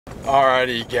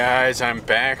Alrighty guys, I'm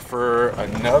back for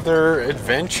another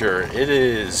adventure. It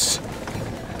is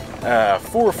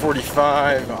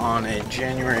 4:45 on a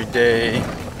January day,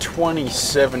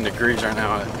 27 degrees right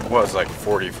now. It was like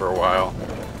 40 for a while.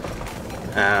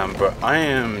 But I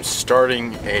am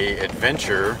starting a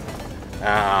adventure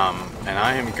and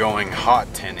I am going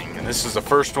hot tinning. And this is the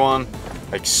first one,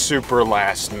 like super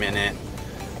last minute.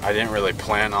 I didn't really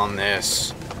plan on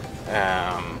this.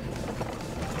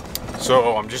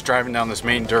 So I'm just driving down this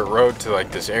main dirt road to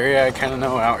like this area I kind of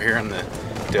know out here in the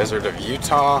desert of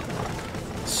Utah.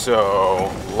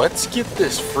 So let's get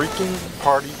this freaking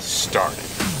party started.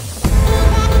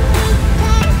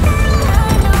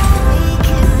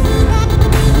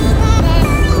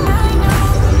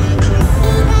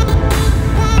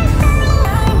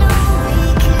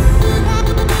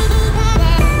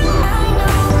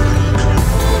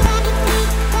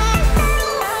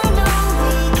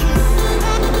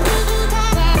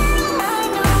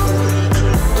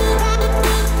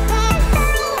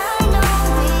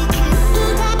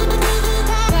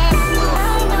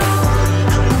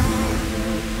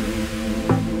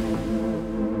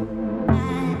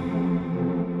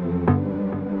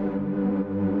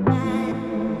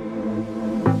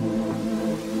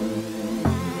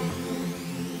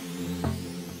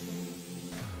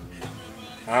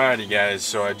 Alrighty guys,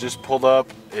 so I just pulled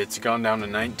up. It's gone down to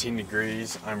 19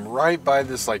 degrees. I'm right by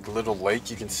this like little lake.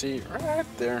 You can see right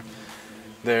there.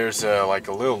 There's like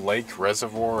a little lake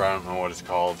reservoir. I don't know what it's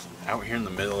called. Out here in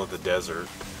the middle of the desert,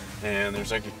 and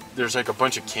there's like a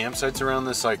bunch of campsites around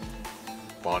this like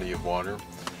body of water.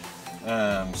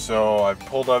 So I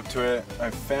pulled up to it. I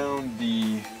found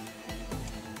the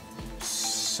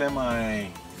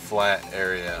semi-flat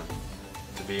area.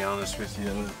 To be honest with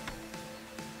you.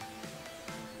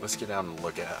 Let's get out and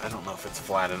look at it. I don't know if it's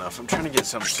flat enough. I'm trying to get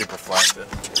something super flat to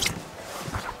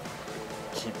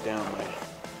keep down my...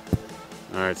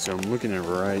 Alright, so I'm looking at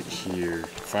right here.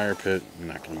 Fire pit, I'm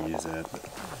not going to use that, but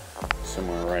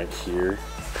somewhere right here.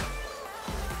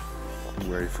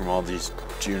 Away from all these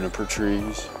juniper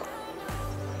trees.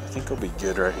 I think I'll be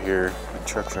good right here. My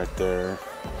truck's right there.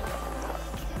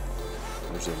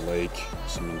 There's a lake.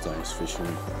 Someone's nice fishing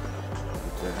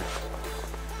right there.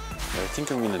 But I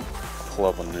think I'm going to pull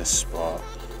up on this spot.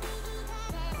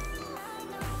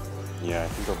 Yeah, I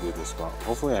think I'll do this spot.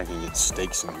 Hopefully I can get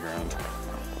stakes in the ground.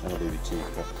 That'll be the key.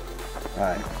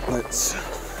 Alright, let's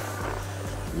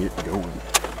get going.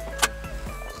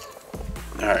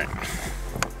 Alright.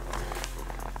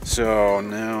 So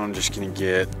now I'm just gonna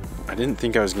get... I didn't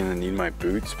think I was gonna need my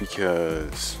boots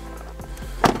because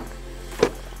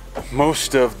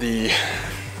most of the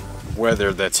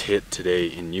weather that's hit today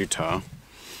in Utah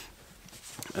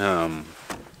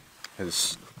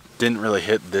didn't really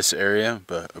hit this area,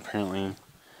 but apparently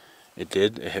it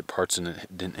did. It hit parts and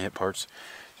it didn't hit parts.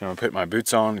 So I'm gonna put my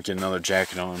boots on, get another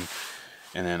jacket on,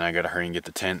 and then I gotta hurry and get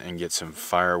the tent and get some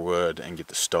firewood and get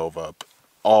the stove up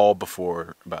all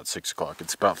before about 6 o'clock.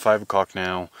 It's about 5 o'clock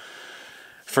now.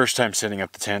 First time setting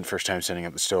up the tent, first time setting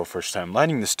up the stove, first time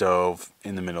lighting the stove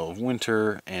in the middle of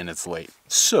winter, and it's late.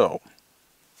 So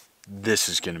this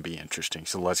is going to be interesting,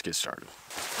 so let's get started.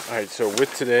 Alright, so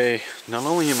with today, not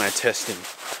only am I testing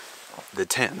the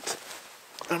tent,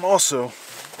 I'm also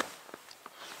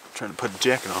trying to put the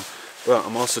jacket on, but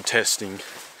I'm also testing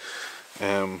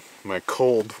my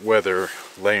cold weather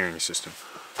layering system.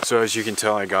 So as you can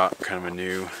tell, I got kind of a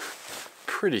new,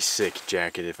 pretty sick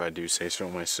jacket if I do say so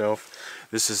myself.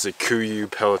 This is the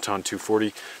KUIU Peloton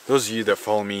 240. Those of you that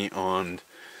follow me on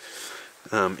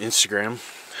Instagram,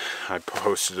 I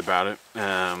posted about it.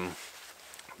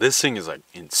 This thing is like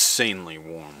insanely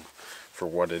warm for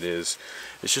what it is.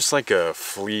 It's just like a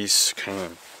fleece kind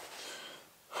of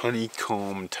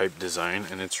honeycomb type design,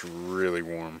 and it's really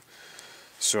warm.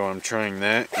 So I'm trying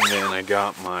that, and then I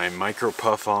got my micro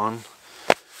puff on.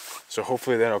 So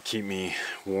hopefully that'll keep me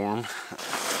warm.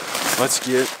 Let's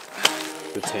get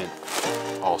the tent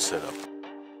all set up.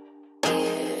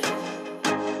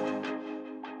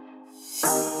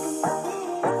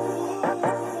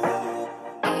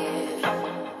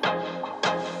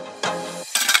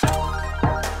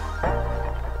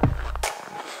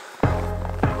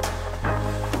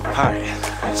 Hi,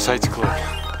 site's clear.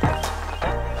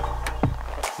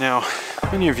 Now,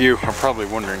 many of you are probably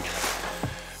wondering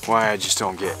why I just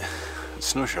don't get a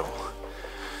snow shovel.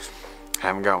 I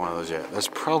haven't got one of those yet. That's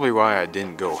probably why I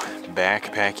didn't go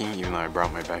backpacking, even though I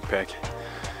brought my backpack.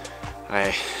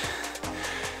 I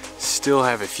still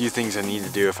have a few things I need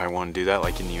to do if I want to do that,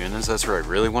 like in the Uintas. That's where I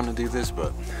really want to do this,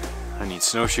 but I need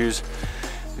snowshoes,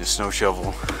 a snow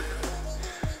shovel,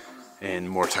 and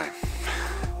more time.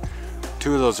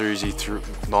 Two of those are easy. Through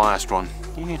the last one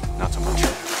not so much.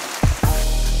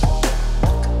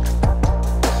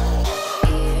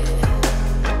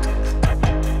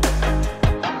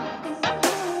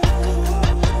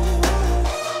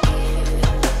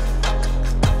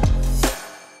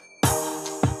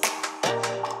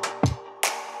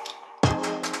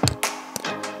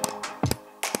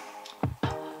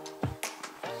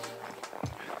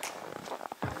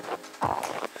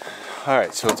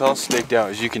 Alright, so it's all staked out,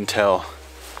 as you can tell,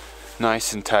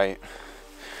 nice and tight.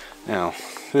 Now,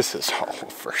 this is all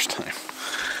first time,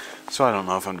 so I don't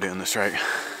know if I'm doing this right,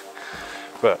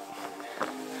 but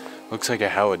looks like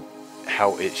how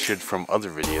it should from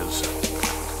other videos.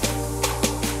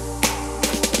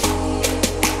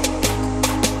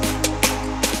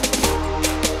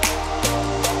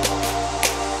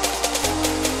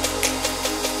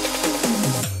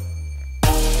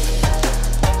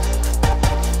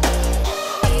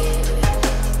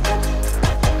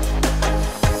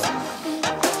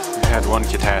 One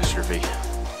catastrophe.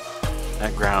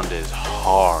 That ground is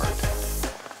hard.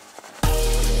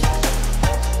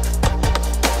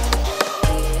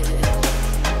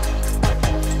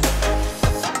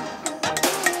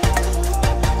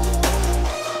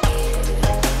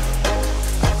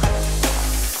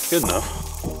 Good enough.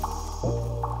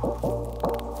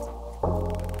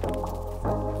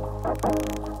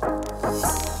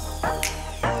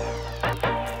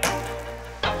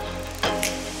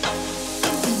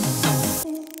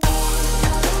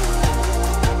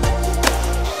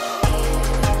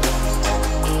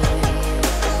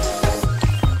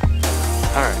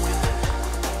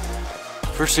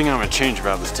 First thing I'm going to change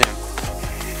about this tent,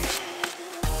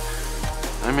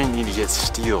 I may need to get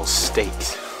steel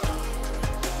stakes,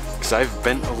 because I've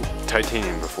bent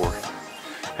titanium before.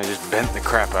 I just bent the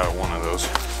crap out of one of those.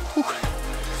 Whew.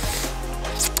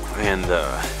 And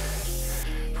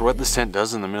for what this tent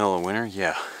does in the middle of winter,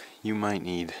 yeah, you might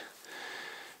need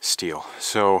steel.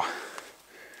 So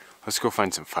let's go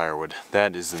find some firewood.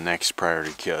 That is the next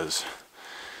priority, because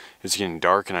it's getting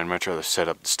dark and I'd much rather set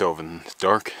up the stove in the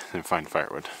dark than find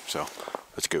firewood. So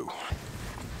let's go.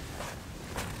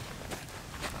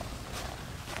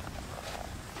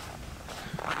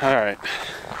 Alright.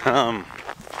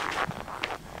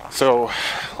 So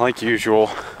like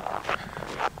usual,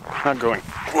 not going,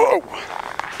 whoa!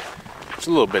 There's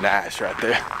a little bit of ice right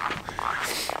there.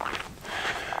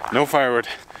 No firewood.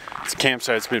 This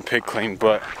campsite's been picked clean,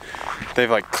 but they've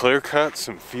like clear cut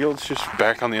some fields just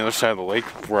back on the other side of the lake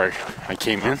where I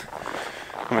came in.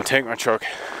 I'm gonna take my truck,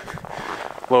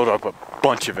 load up a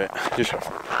bunch of it, just a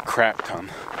crap ton,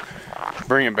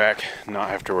 bring it back, not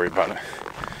have to worry about it.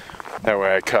 That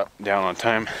way I cut down on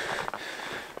time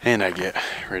and I get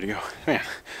ready to go. Man,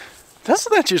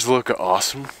 doesn't that just look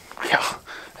awesome? Yeah,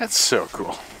 that's so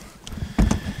cool.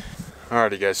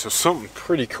 Alrighty guys, so something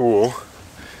pretty cool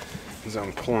as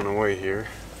I'm pulling away here.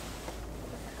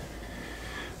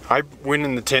 I went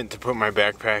in the tent to put my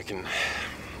backpack and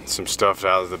some stuff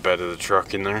out of the bed of the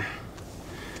truck in there.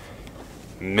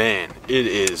 Man, it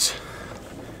is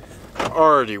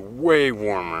already way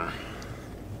warmer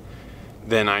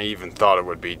than I even thought it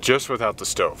would be, just without the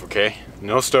stove, okay?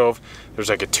 No stove. There's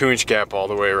like a 2-inch gap all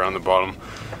the way around the bottom.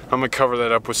 I'm gonna cover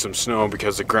that up with some snow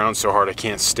because the ground's so hard I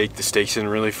can't stake the stakes in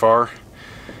really far.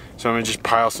 So I'm gonna just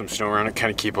pile some snow around it,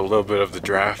 kind of keep a little bit of the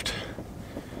draft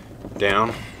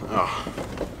down. Oh.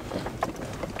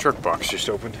 Truck box just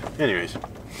opened. Anyways,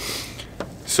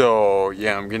 so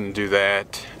yeah, I'm gonna do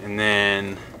that, and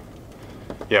then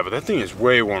yeah, but that thing is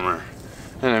way warmer.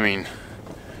 And I mean,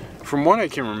 from what I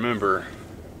can remember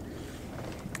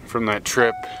from that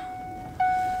trip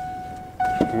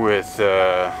with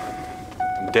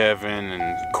Devin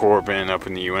and Corbin up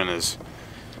in the Uintas,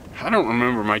 I don't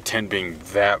remember my tent being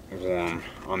that warm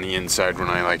on the inside when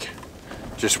I like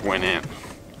just went in.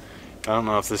 I don't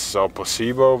know if this is all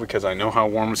placebo because I know how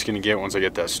warm it's gonna get once I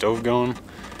get that stove going,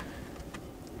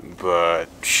 but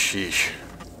sheesh,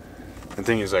 the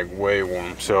thing is like way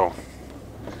warm. So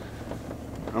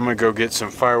I'm gonna go get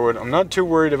some firewood. I'm not too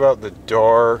worried about the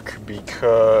dark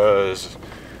because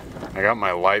I got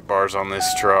my light bars on this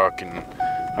truck and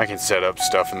I can set up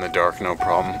stuff in the dark, no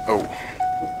problem. Oh,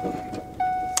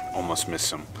 almost missed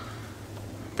some.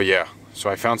 But yeah, so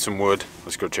I found some wood.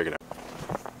 Let's go check it out.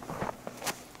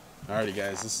 Alrighty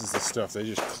guys, this is the stuff. They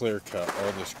just clear cut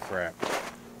all this crap.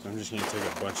 So I'm just gonna take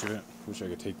a bunch of it. Wish I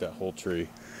could take that whole tree.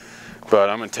 But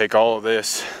I'm gonna take all of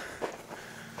this,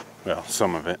 well,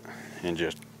 some of it, and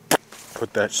just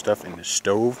put that stuff in the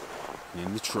stove and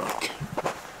in the truck.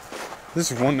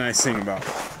 This is one nice thing about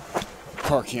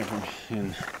car camping,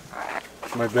 and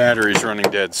my battery's running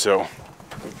dead, so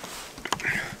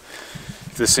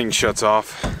if this thing shuts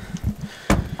off,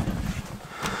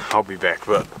 I'll be back,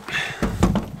 but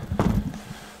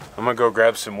I'm gonna go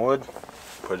grab some wood,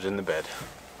 put it in the bed.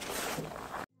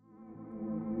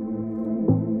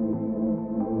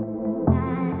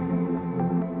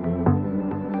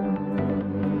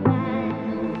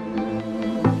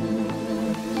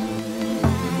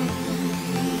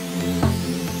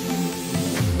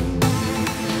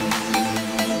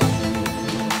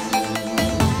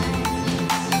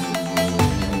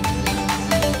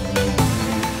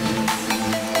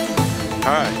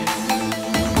 Alright,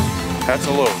 that's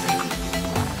a load.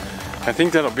 I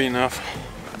think that'll be enough.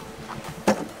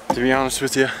 To be honest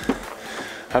with you,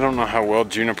 I don't know how well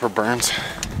juniper burns.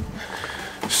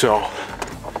 So,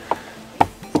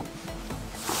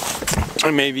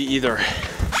 I may be either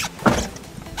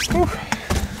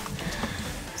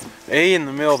A, in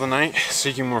the middle of the night,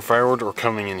 seeking more firewood, or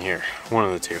coming in here. One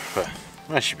of the two, but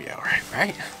that should be alright,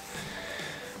 right?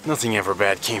 Nothing ever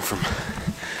bad came from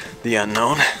the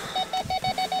unknown.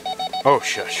 Oh,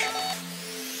 shush.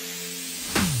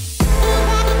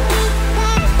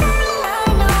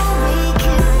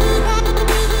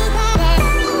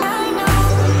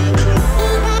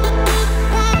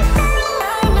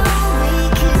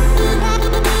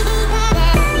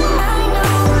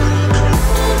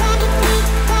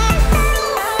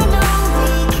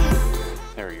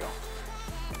 There we go.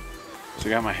 So I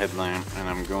got my headlamp, and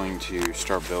I'm going to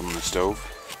start building the stove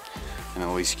and at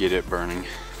least get it burning.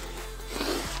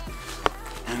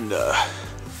 And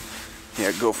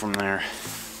yeah, go from there.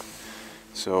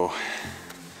 So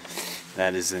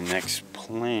that is the next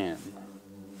plan.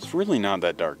 It's really not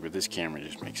that dark, but this camera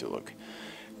just makes it look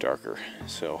darker.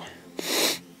 So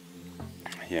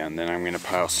yeah, and then I'm gonna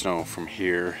pile snow from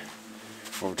here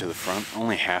over to the front.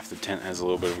 Only half the tent has a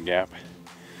little bit of a gap,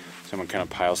 so I'm gonna kind of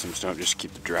pile some snow just to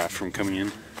keep the draft from coming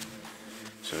in.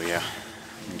 So yeah,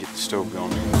 I'm gonna get the stove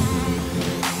going.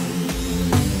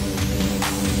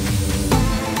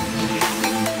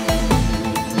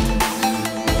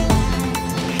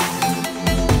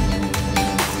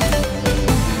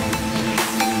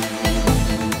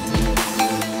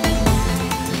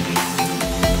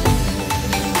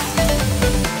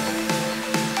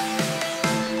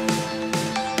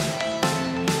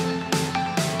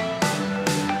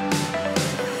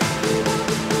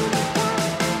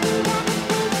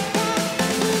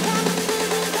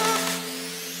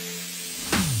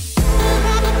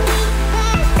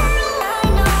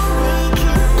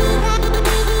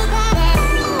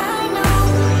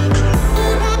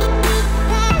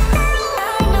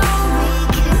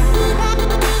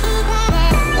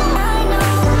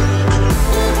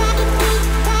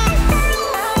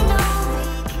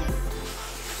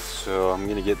 So I'm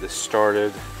gonna get this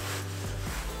started.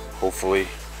 Hopefully,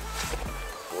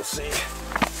 we'll see.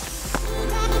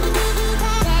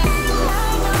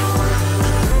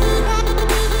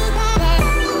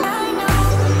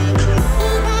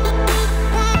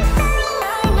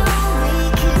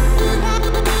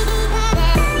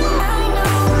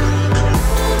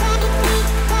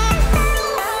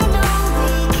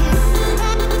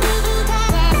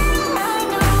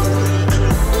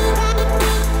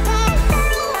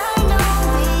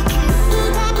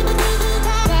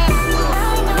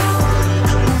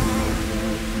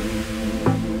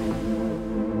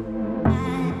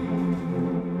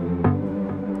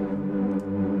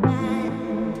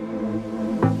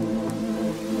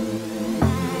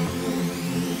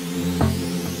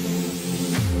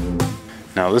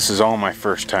 Now this is all my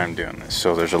first time doing this,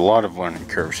 so there's a lot of learning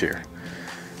curves here.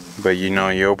 But you know,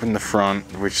 you open the front,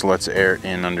 which lets air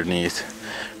in underneath.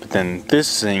 But then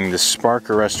this thing, the spark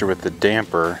arrestor with the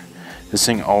damper, this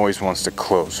thing always wants to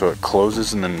close. So it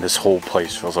closes and then this whole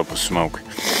place fills up with smoke.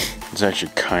 It's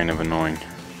actually kind of annoying.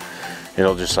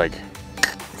 It'll just like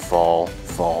fall.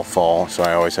 So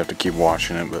I always have to keep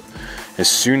watching it. But as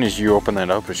soon as you open that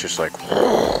up, it's just like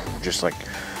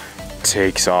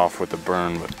takes off with the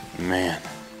burn. But man,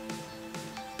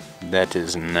 that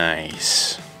is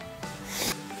nice.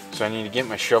 So I need to get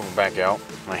my shovel back out,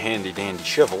 my handy dandy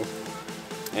shovel,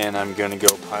 and I'm gonna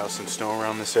go pile some snow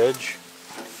around this edge.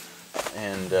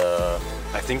 And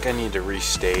I think I need to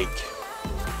restake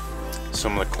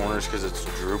some of the corners because it's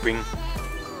drooping.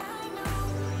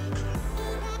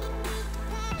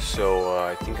 So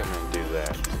I think I'm gonna do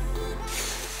that.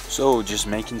 So just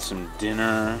making some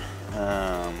dinner,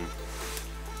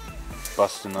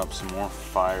 busting up some more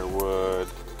firewood.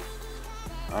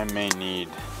 I may need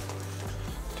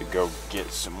to go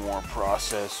get some more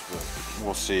processed, but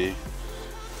we'll see.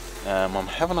 I'm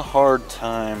having a hard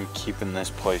time keeping this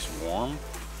place warm.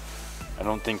 I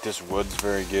don't think this wood's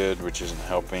very good, which isn't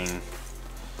helping.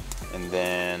 And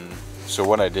then, so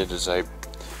what I did is I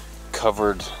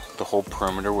covered the whole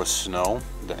perimeter was snow,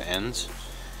 the ends,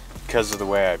 because of the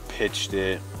way I pitched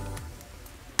it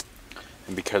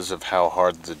and because of how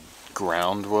hard the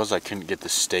ground was. I couldn't get the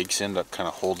stakes in to kind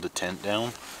of hold the tent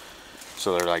down,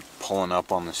 so they're like pulling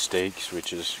up on the stakes,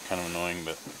 which is kind of annoying.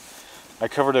 But I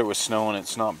covered it with snow and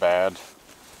it's not bad.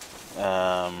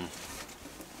 And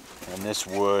this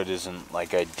wood isn't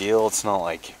like ideal. It's not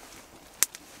like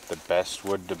the best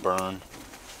wood to burn,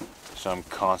 so I'm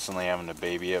constantly having to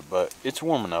baby it, but it's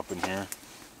warming up in here.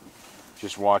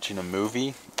 Just watching a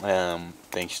movie,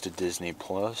 thanks to Disney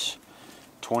Plus.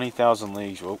 20,000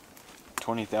 Leagues,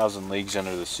 20,000 Leagues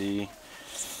Under the Sea.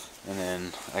 And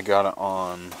then I got it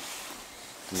on,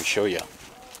 let me show you,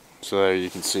 so there you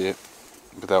can see it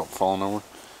without falling over.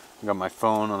 I got my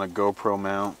phone on a GoPro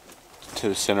mount to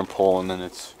the center pole, and then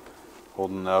it's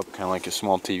holding up kind of like a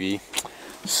small TV.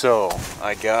 So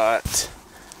I got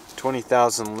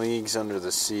 20,000 Leagues Under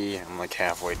the Sea. I'm like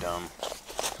halfway done.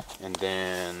 And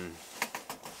then,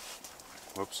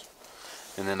 whoops.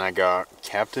 And then I got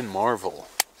Captain Marvel.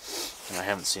 And I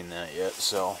haven't seen that yet,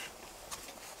 so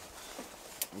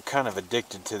I'm kind of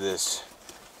addicted to this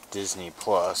Disney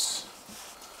Plus.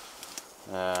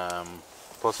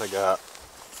 Plus I got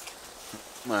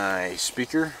my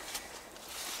speaker.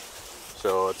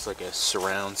 So it's like a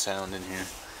surround sound in here.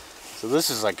 So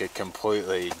this is like a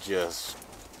completely just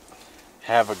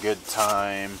have a good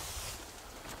time,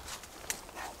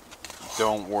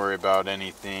 don't worry about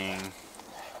anything.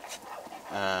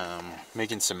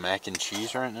 Making some mac and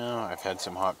cheese right now. I've had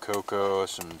some hot cocoa,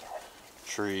 some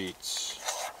treats,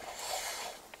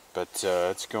 but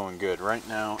it's going good. Right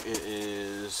now it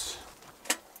is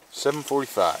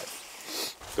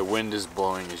 7:45. The wind is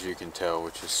blowing, as you can tell,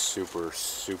 which is super,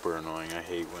 super annoying. I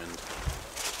hate wind.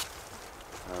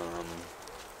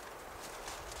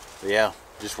 But yeah,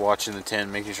 just watching the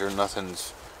tent, making sure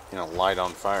nothing's, light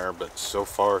on fire, but so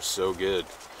far so good.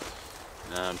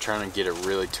 I'm trying to get it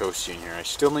really toasty in here. I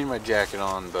still need my jacket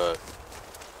on, but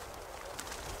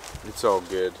it's all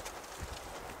good.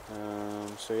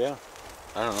 So yeah,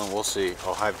 I don't know, we'll see.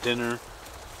 I'll have dinner,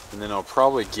 and then I'll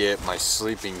probably get my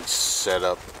sleeping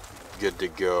setup good to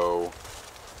go,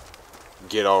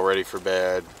 get all ready for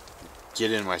bed,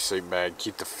 get in my sleep bag,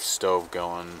 keep the stove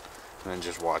going, and then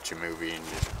just watch a movie and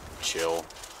just chill.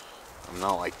 I'm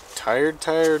not like tired,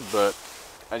 but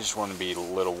I just want to be a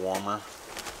little warmer.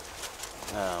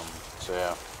 So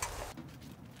yeah.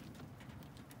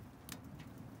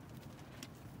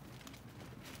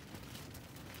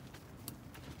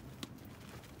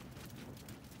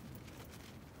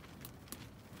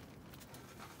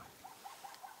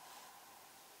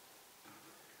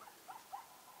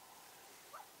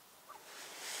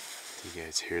 Do you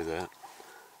guys hear that?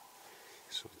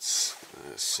 So it's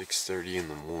 6:30 in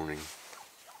the morning.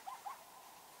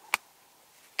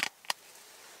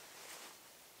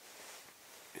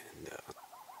 And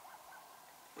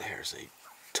there's a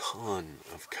ton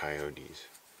of coyotes,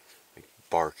 like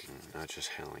barking, not just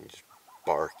howling, just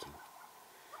barking.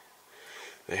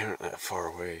 They aren't that far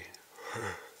away.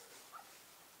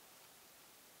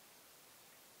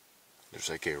 There's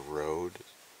like a road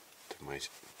to my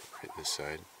right this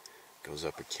side, goes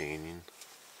up a canyon,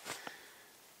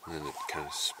 and then it kind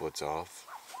of splits off.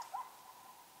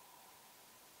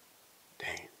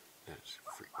 Dang, that's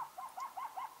freaking.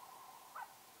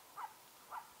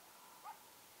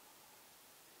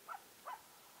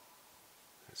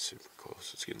 That's super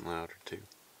close. It's getting louder too.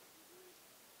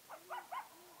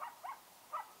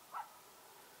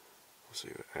 We'll see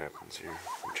what happens here.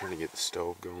 I'm trying to get the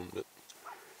stove going, but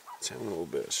it's having a little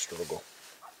bit of struggle.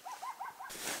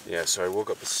 Yeah, so I woke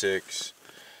up at 6.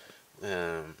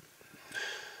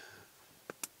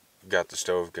 Got the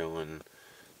stove going.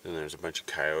 Then there's a bunch of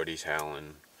coyotes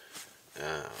howling.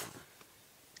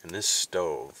 And this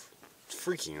stove, it's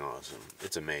freaking awesome.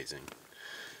 It's amazing.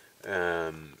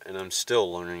 And I'm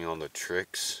still learning all the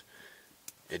tricks.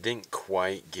 It didn't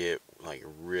quite get like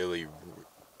really.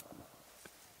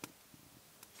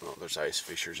 Oh, there's ice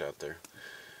fissures out there.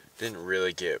 Didn't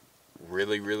really get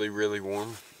really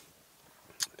warm.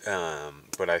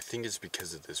 But I think it's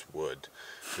because of this wood.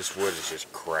 This wood is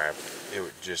just crap.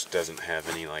 It just doesn't have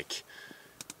any like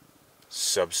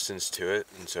substance to it,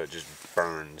 and so it just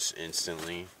burns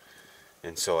instantly.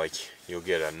 And so like you'll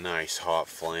get a nice hot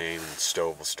flame, and the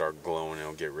stove will start glowing,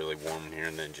 it'll get really warm in here,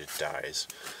 and then it just dies.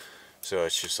 So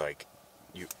it's just like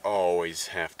you always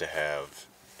have to have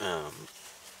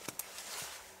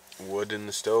wood in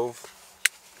the stove,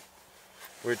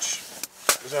 which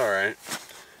is alright.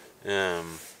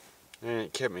 And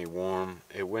it kept me warm.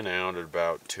 It went out at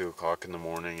about 2 o'clock in the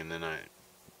morning, and then I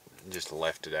just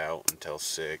left it out until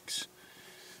 6.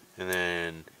 And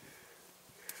then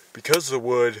because the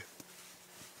wood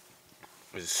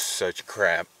is such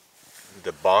crap,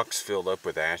 the box filled up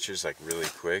with ashes like really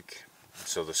quick.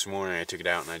 So this morning I took it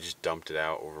out and I just dumped it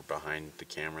out over behind the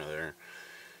camera there.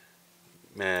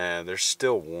 Man, they're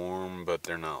still warm, but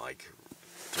they're not like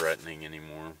threatening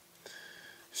anymore.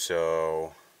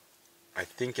 So I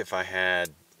think if I had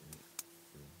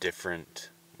different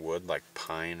wood like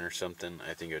pine or something,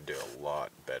 I think it would do a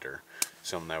lot better.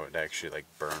 Something that would actually like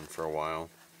burn for a while.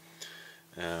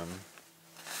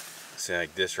 See,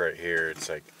 like this right here, it's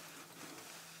like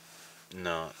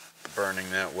not burning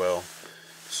that well.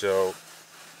 So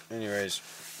anyways,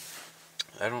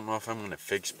 I don't know if I'm gonna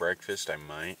fix breakfast. I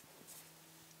might.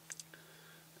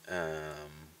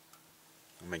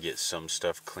 I'm gonna get some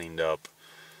stuff cleaned up,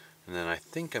 and then I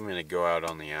think I'm gonna go out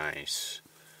on the ice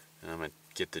and I'm gonna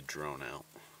get the drone out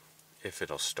if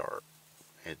it'll start.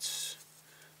 I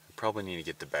probably need to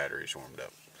get the batteries warmed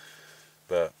up,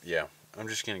 but yeah, I'm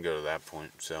just gonna go to that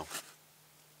point. So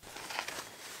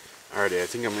alrighty, I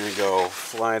think I'm gonna go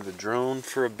fly the drone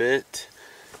for a bit.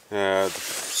 The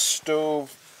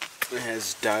stove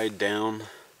has died down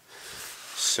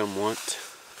somewhat.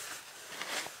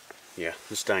 Yeah,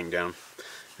 it's dying down.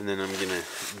 And then I'm gonna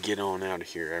get on out of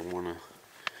here. I wanna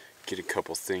get a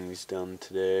couple things done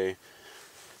today.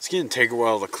 It's gonna take a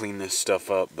while to clean this stuff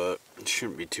up, but it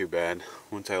shouldn't be too bad.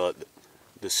 Once I let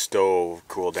the stove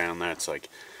cool down, that's like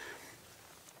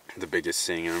the biggest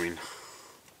thing. I mean,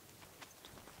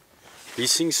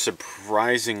 these things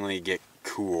surprisingly get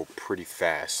cool pretty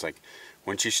fast. Like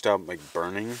once you stop like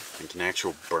burning, like an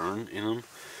actual burn in them,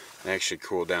 they actually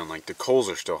cool down. Like the coals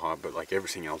are still hot, but like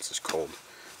everything else is cold,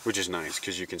 which is nice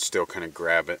because you can still kind of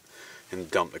grab it and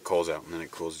dump the coals out and then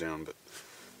it cools down. But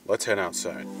let's head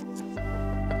outside.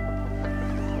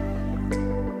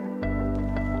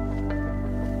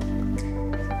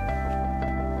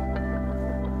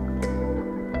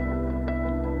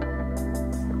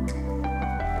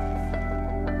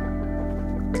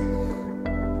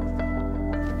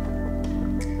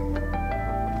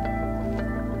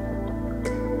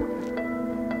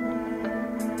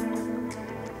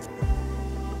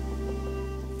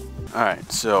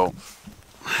 Alright, so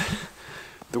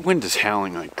the wind is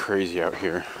howling like crazy out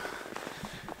here,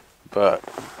 but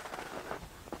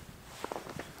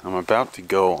I'm about to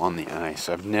go on the ice.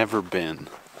 I've never been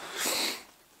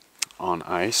on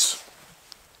ice.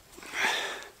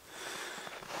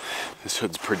 This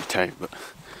hood's pretty tight, but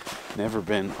never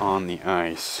been on the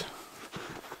ice.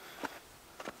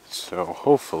 So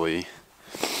hopefully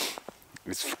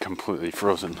it's completely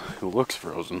frozen. It looks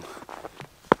frozen.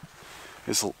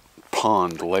 This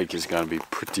pond, lake has got to be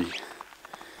pretty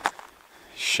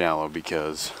shallow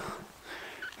because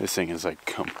this thing is like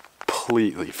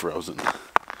completely frozen.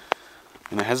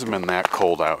 And it hasn't been that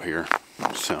cold out here,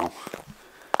 so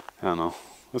I don't know.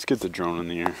 Let's get the drone in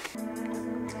the air.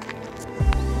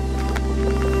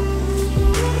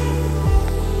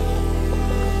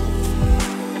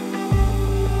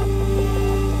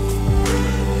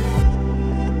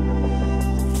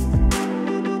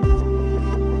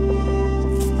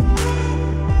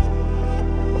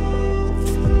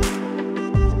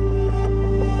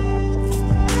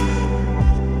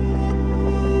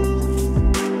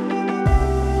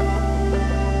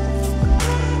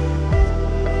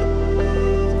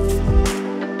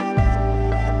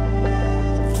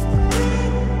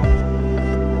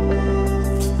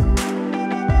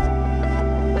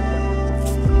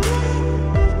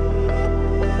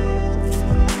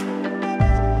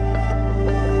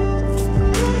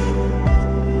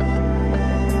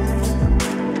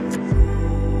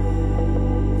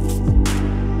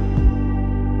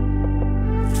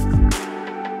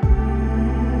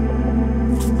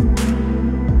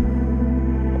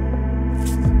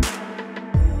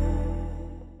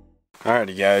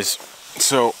 Alrighty guys,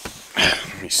 so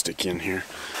let me stick in here.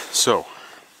 So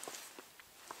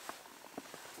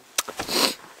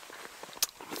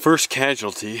first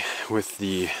casualty with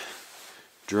the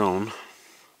drone.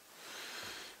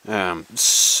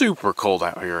 Super cold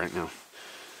out here right now,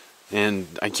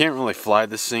 and I can't really fly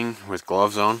this thing with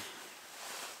gloves on,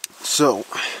 so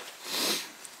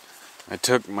I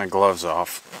took my gloves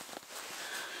off.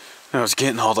 I was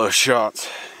getting all those shots,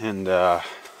 and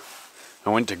I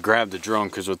went to grab the drone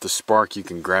because with the Spark you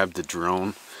can grab the drone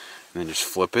and then just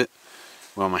flip it.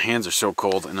 Well, my hands are so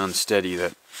cold and unsteady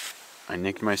that I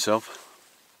nicked myself.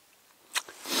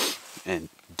 And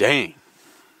dang,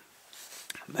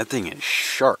 that thing is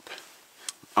sharp.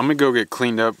 I'm gonna go get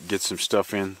cleaned up, get some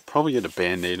stuff in, probably get a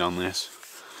band-aid on this.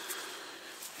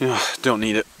 You know, don't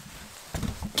need it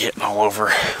getting all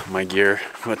over my gear,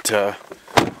 but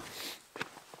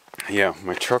yeah,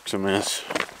 my truck's a mess.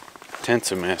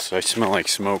 Tent's a mess. I smell like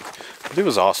smoke. But it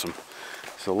was awesome.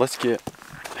 So let's get...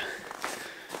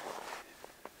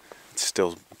 It's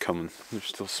still coming. There's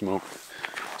still smoke.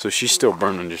 So she's still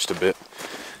burning just a bit.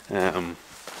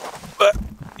 But,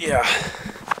 yeah.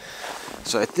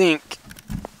 So I think...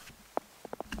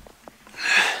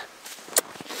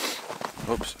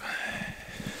 Oops.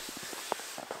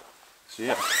 So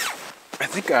yeah. I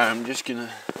think I'm just gonna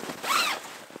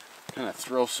kind of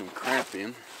throw some crap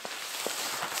in.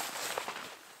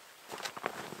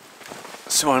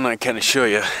 So why not kind of show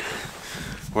you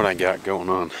what I got going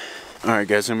on. Alright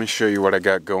guys, I'm going to show you what I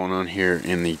got going on here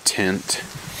in the tent.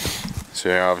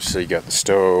 So I obviously got the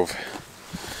stove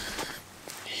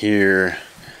here,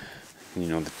 you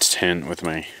know, the tent with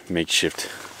my makeshift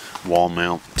wall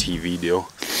mount TV deal.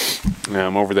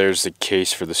 Over there's the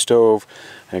case for the stove.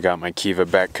 I got my Kiva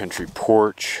backcountry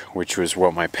porch, which was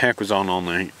what my pack was on all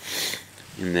night.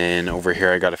 And then over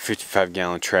here I got a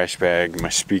 55-gallon trash bag, my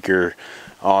speaker,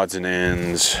 odds and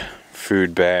ends,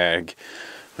 food bag,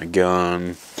 my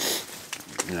gun.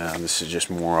 This is just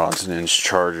more odds and ends,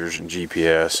 chargers and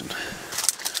GPS. And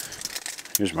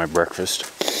here's my breakfast.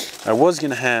 I was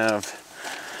gonna have,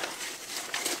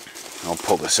 I'll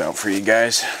pull this out for you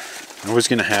guys. I was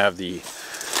gonna have the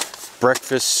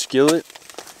breakfast skillet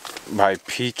by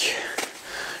Peak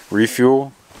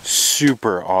Refuel.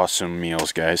 Super awesome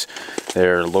meals, guys.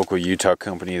 They're a local Utah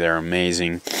company. They're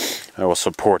amazing. I will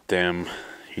support them,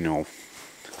 you know,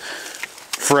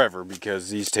 forever, because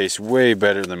these taste way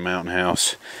better than Mountain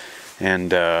House.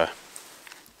 And they're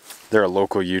a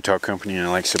local Utah company and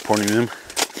I like supporting them.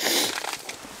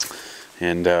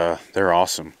 And they're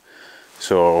awesome.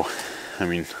 So, I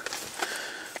mean,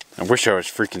 I wish I was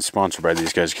freaking sponsored by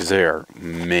these guys, because they are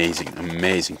amazing,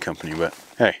 amazing company. But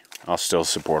hey, I'll still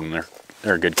support them.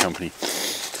 They're a good company.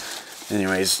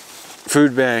 Anyways,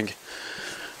 food bag.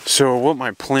 So what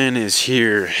my plan is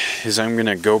here is I'm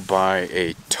gonna go buy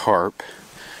a tarp,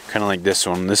 kind of like this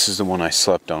one. This is the one I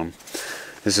slept on.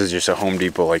 This is just a Home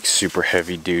Depot, like super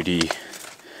heavy duty,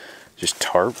 just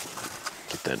tarp.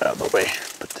 Get that out of the way.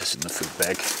 Put this in the food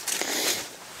bag.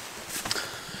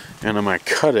 And I'm gonna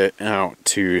cut it out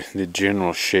to the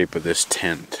general shape of this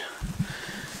tent.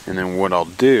 And then what I'll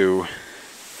do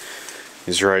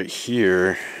is right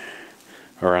here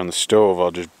around the stove,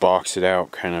 I'll just box it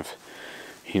out, kind of,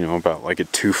 you know, about like a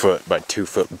 2 foot by 2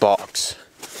 foot box.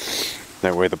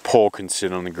 That way the pole can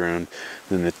sit on the ground,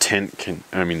 then the tent can,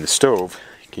 I mean the stove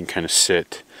can kind of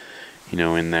sit, you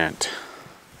know, in that,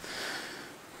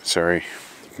 sorry,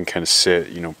 you can kind of sit,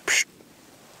 you know, psh,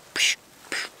 psh,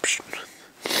 psh, psh.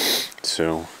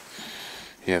 So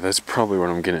yeah, that's probably what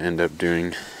I'm gonna end up doing.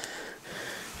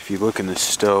 If you look in the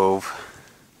stove,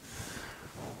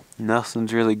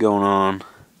 nothing's really going on,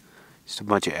 just a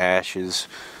bunch of ashes.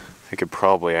 I could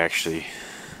probably actually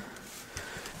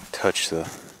touch the...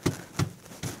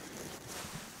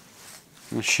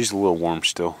 She's a little warm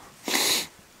still,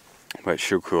 but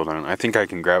she'll cool down. I think I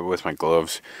can grab it with my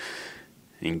gloves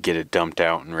and get it dumped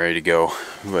out and ready to go.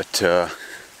 But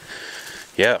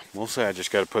yeah, mostly I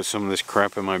just got to put some of this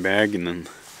crap in my bag and then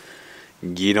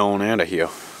get on out of here.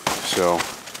 So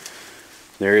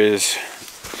there is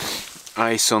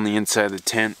ice on the inside of the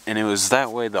tent, and it was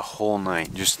that way the whole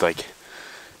night, just like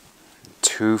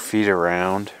 2 feet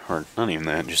around, or not even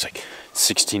that, just like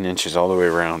 16 inches all the way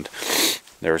around.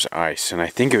 There was ice, and I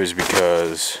think it was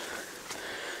because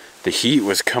the heat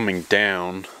was coming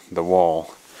down the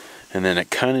wall, and then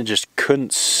it kind of just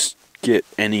couldn't get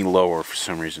any lower for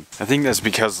some reason. I think that's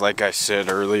because, like I said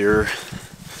earlier,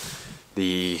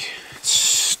 the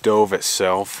stove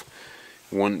itself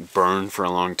wouldn't burn for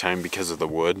a long time because of the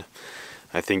wood.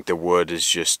 I think the wood is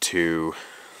just too,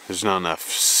 there's not enough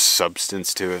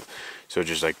substance to it, so it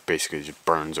just like basically just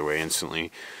burns away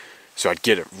instantly. So I'd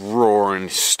get it roaring,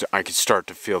 I could start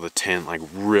to feel the tent like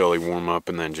really warm up,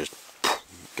 and then just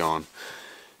gone.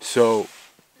 So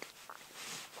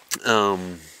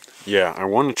yeah, I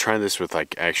want to try this with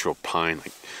like actual pine,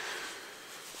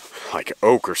 like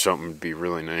oak or something would be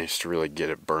really nice to really get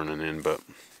it burning in, but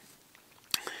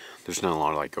there's not a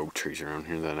lot of like oak trees around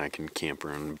here that I can camp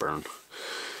around and burn.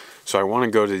 So I want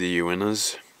to go to the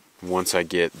Uintas once I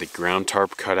get the ground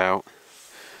tarp cut out.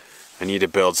 I need to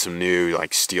build some new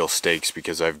like steel stakes,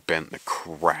 because I've bent the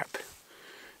crap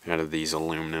out of these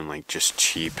aluminum, like just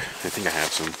cheap. I think I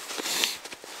have some.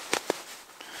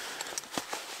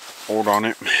 Hold on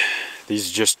it.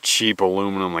 These just cheap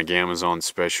aluminum, like Amazon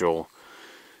special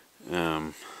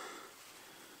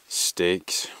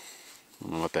stakes. I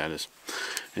don't know what that is.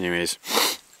 Anyways,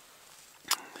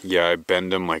 yeah, I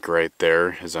bend them like right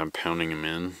there as I'm pounding them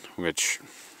in, which,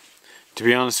 to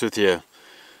be honest with you,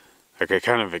 Like I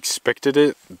kind of expected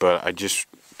it, but I just,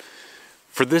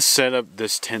 for this setup,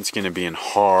 this tent's gonna be in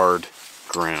hard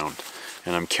ground.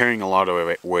 And I'm carrying a lot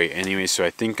of weight anyway, so I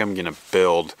think I'm gonna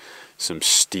build some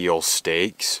steel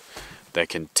stakes that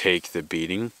can take the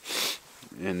beating.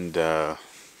 And yeah,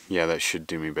 that should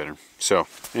do me better. So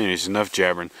anyways, enough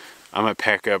jabbering. I'm gonna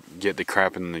pack up, get the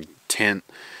crap in the tent.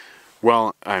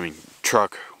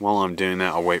 Truck. While I'm doing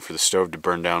that, I'll wait for the stove to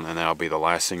burn down, and that'll be the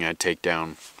last thing I take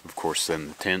down. Of course, then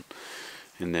the tent,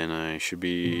 and then I should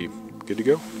be good to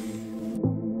go.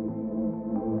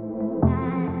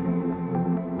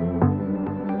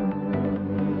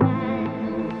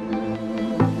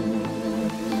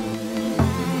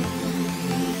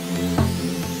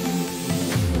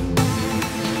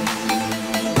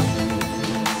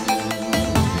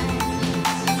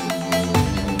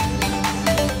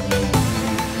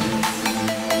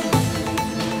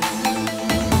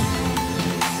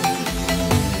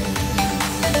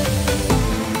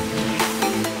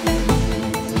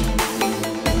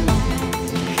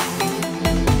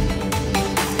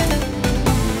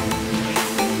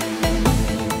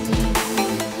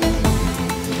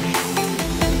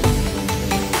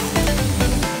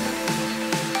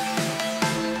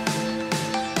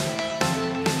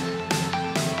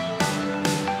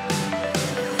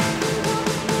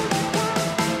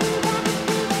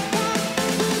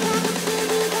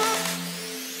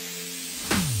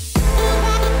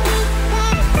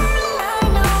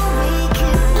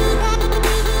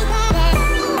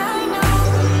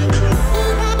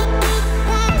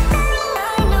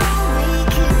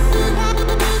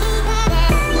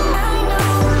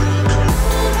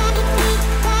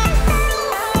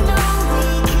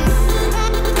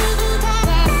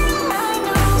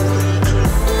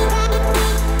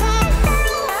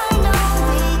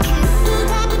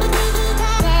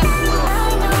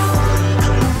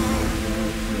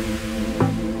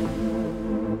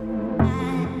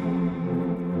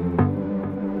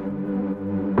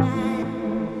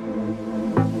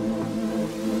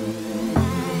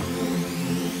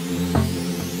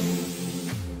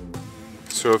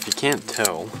 So if you can't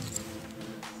tell,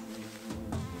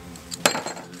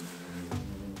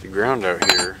 the ground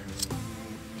out here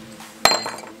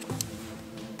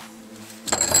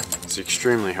is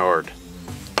extremely hard.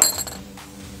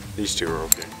 These two are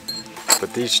okay.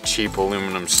 But these cheap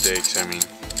aluminum stakes, I mean,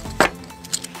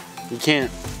 you can't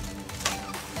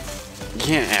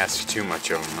ask too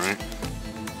much of them, right?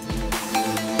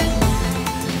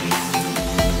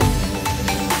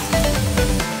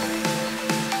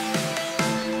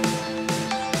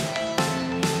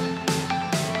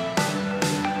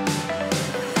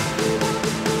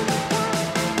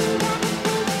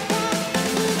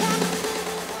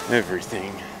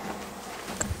 Everything.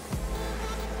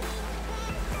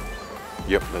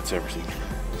 Yep, that's everything.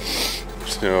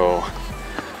 So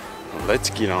let's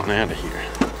get on out of here.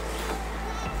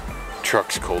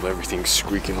 Truck's cold, everything's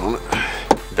squeaking on it.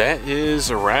 That is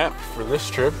a wrap for this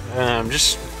trip.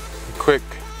 Just a quick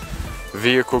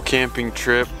vehicle camping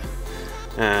trip.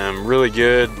 Really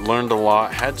good, learned a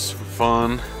lot, had some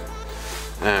fun.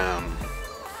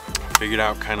 Figured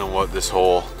out kind of what this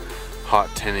whole hot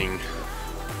tenting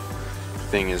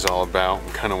thing is all about,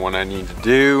 and kind of what I need to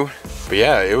do. But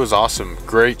yeah, it was awesome.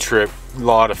 Great trip, a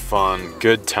lot of fun,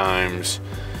 good times.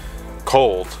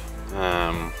 Cold.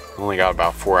 Only got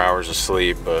about 4 hours of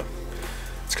sleep, but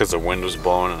it's because the wind was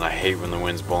blowing, and I hate when the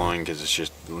wind's blowing because it's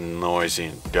just noisy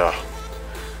and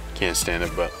can't stand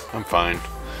it, but I'm fine.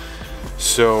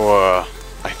 So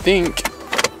I think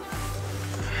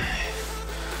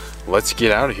let's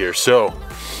get out of here. So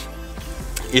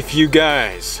if you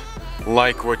guys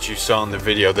like what you saw in the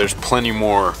video, there's plenty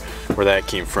more where that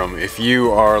came from. If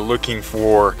you are looking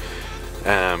for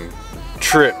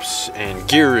trips and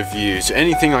gear reviews,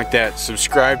 anything like that,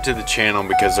 subscribe to the channel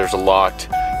because there's a lot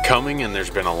coming and there's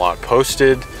been a lot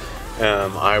posted.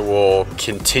 I will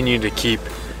continue to keep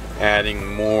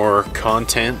adding more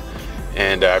content,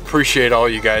 and I appreciate all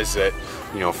you guys that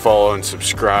follow and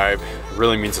subscribe. It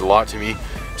really means a lot to me.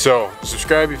 So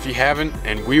subscribe if you haven't,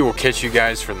 and we will catch you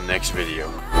guys for the next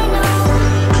video.